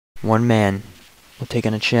One man will take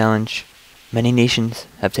on a challenge many nations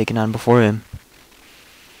have taken on before him.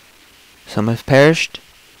 Some have perished,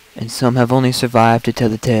 and some have only survived to tell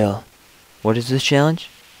the tale. What is this challenge?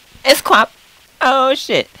 It's Qwop! Oh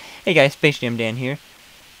shit! Hey guys, Space Jam Dan here,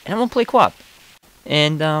 and I'm gonna play Qwop.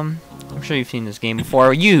 And I'm sure you've seen this game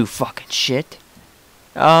before. You fucking shit!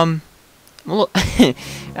 Well, I'm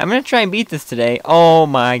gonna try and beat this today. Oh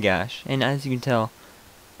my gosh! And as you can tell,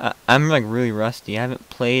 I'm like really rusty. I haven't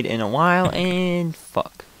played in a while, and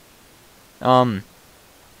fuck.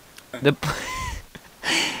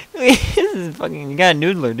 This is fucking. You got a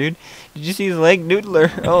noodler, dude. Did you see his leg,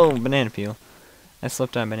 noodler? Oh, banana peel. I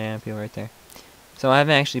slipped on banana peel right there. So I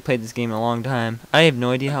haven't actually played this game in a long time. I have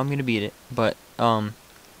no idea how I'm gonna beat it, but I'm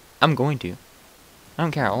going to. I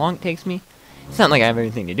don't care how long it takes me. It's not like I have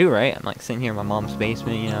everything to do, right? I'm like sitting here in my mom's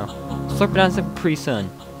basement, you know, slurping on some Capri Sun.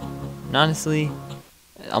 And honestly,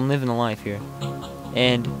 I'm living a life here.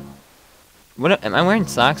 And what am I wearing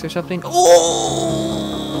socks or something? Oh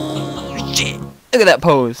shit! Look at that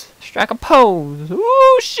pose. Strike a pose.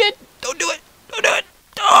 Oh shit! Don't do it! Don't do it!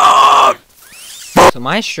 Oh! So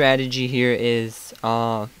my strategy here is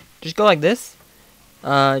just go like this.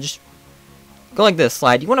 Just go like this.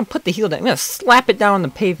 Slide. You want to put the heel down. I'm gonna slap it down on the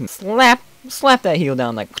pavement. Slap that heel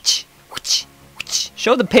down like.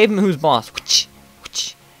 Show the pavement who's boss.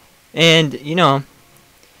 And you know,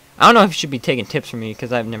 I don't know if you should be taking tips from me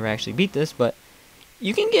because I've never actually beat this, but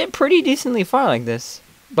you can get pretty decently far like this.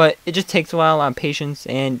 But it just takes a while, a lot of patience,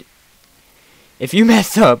 and if you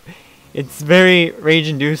mess up, it's very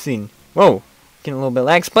rage-inducing. Whoa, getting a little bit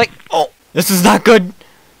lag spike. Oh, this is not good.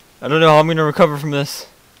 I don't know how I'm gonna recover from this.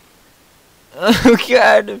 Oh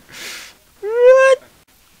god. What?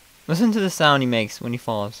 Listen to the sound he makes when he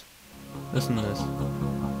falls. Listen to this.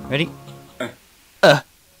 Ready?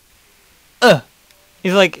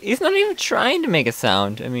 He's not even trying to make a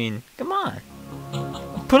sound. I mean, come on.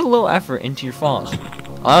 Put a little effort into your falls.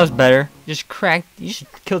 Oh, that was better. You just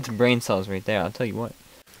killed some brain cells right there, I'll tell you what.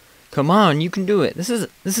 Come on, you can do it. This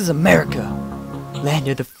is America. Land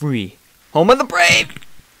of the free. Home of the brave!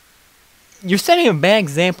 You're setting a bad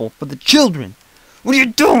example for the children. What are you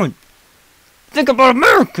doing? Think about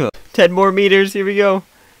America! 10 more meters, here we go.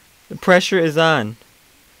 The pressure is on.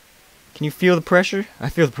 Can you feel the pressure? I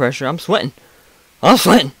feel the pressure. I'm sweating. I'm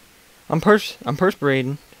sweating. I'm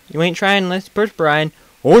perspirating. You ain't trying unless you're perspiring.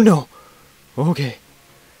 Oh no. Okay.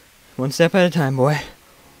 One step at a time, boy.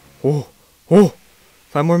 Oh.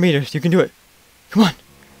 5 more meters. You can do it. Come on.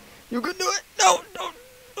 You can do it. No.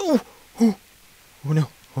 Oh no.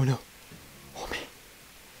 Oh no. Oh man.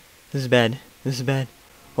 This is bad.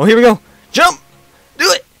 Oh, here we go. Jump. Do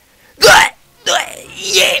it.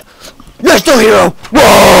 Yeah. Let's go, hero.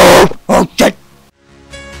 Whoa. Oh shit.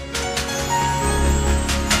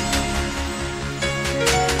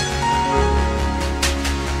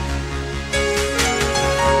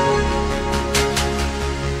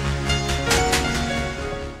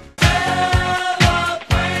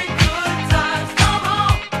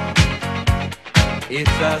 It's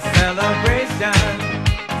a celebration.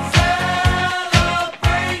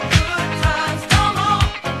 Celebrate good times, come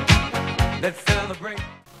on. Let's celebrate.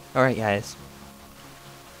 Alright guys.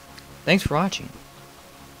 Thanks for watching.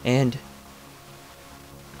 And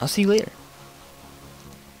I'll see you later.